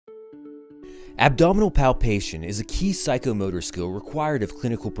Abdominal palpation is a key psychomotor skill required of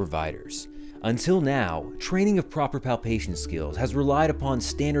clinical providers. Until now, training of proper palpation skills has relied upon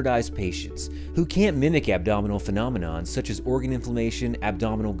standardized patients who can't mimic abdominal phenomena such as organ inflammation,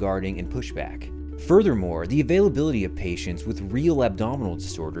 abdominal guarding, and pushback. Furthermore, the availability of patients with real abdominal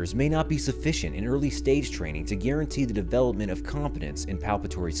disorders may not be sufficient in early stage training to guarantee the development of competence in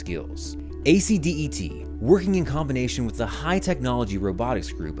palpatory skills. ACDET, working in combination with the High Technology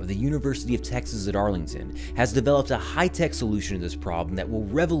Robotics Group of the University of Texas at Arlington, has developed a high-tech solution to this problem that will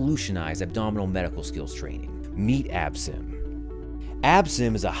revolutionize abdominal medical skills training. Meet AbSim.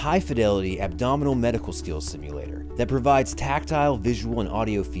 AbSim is a high-fidelity abdominal medical skills simulator that provides tactile, visual, and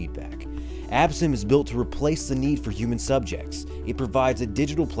audio feedback. AbSim is built to replace the need for human subjects. It provides a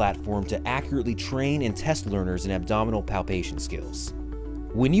digital platform to accurately train and test learners in abdominal palpation skills.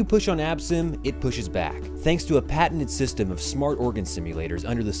 When you push on AbSim, it pushes back, thanks to a patented system of smart organ simulators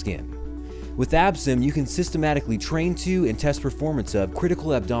under the skin. With AbSim, you can systematically train to and test performance of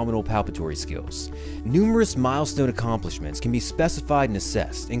critical abdominal palpatory skills. Numerous milestone accomplishments can be specified and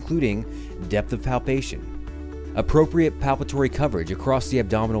assessed, including depth of palpation, appropriate palpatory coverage across the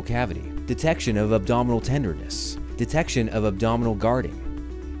abdominal cavity, detection of abdominal tenderness, detection of abdominal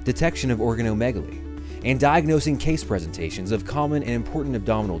guarding, detection of organomegaly, and diagnosing case presentations of common and important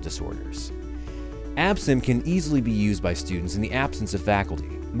abdominal disorders. AbSim can easily be used by students in the absence of faculty,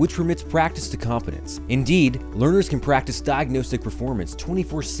 which permits practice to competence. Indeed, learners can practice diagnostic performance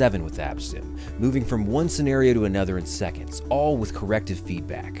 24/7 with AbSim, moving from one scenario to another in seconds, all with corrective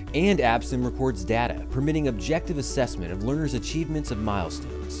feedback. And AbSim records data, permitting objective assessment of learners' achievements of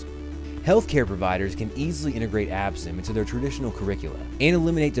milestones. Healthcare providers can easily integrate AbSim into their traditional curricula and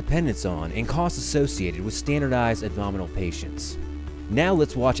eliminate dependence on and costs associated with standardized abdominal patients. Now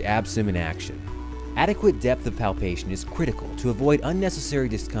let's watch AbSim in action. Adequate depth of palpation is critical to avoid unnecessary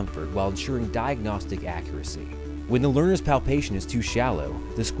discomfort while ensuring diagnostic accuracy. When the learner's palpation is too shallow,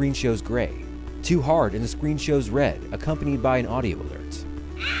 the screen shows gray. Too hard and the screen shows red, accompanied by an audio alert.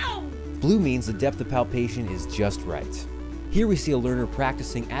 Ow! Blue means the depth of palpation is just right. Here we see a learner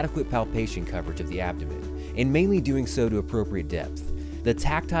practicing adequate palpation coverage of the abdomen, and mainly doing so to appropriate depth. The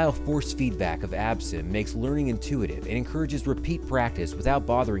tactile force feedback of AbSim makes learning intuitive and encourages repeat practice without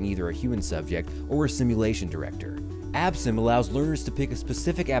bothering either a human subject or a simulation director. AbSim allows learners to pick a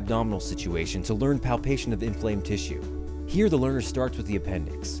specific abdominal situation to learn palpation of inflamed tissue. Here the learner starts with the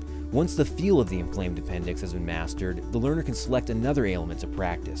appendix. Once the feel of the inflamed appendix has been mastered, the learner can select another ailment to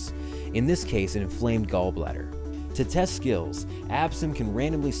practice, in this case an inflamed gallbladder. To test skills, AbSim can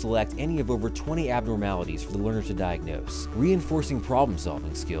randomly select any of over 20 abnormalities for the learner to diagnose, reinforcing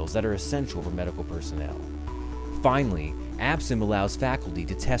problem-solving skills that are essential for medical personnel. Finally, AbSim allows faculty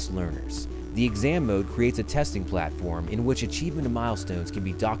to test learners. The exam mode creates a testing platform in which achievement of milestones can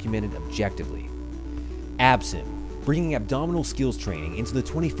be documented objectively. AbSim, bringing abdominal skills training into the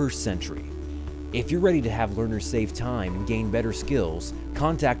 21st century. If you're ready to have learners save time and gain better skills,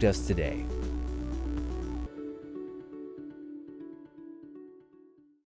 contact us today.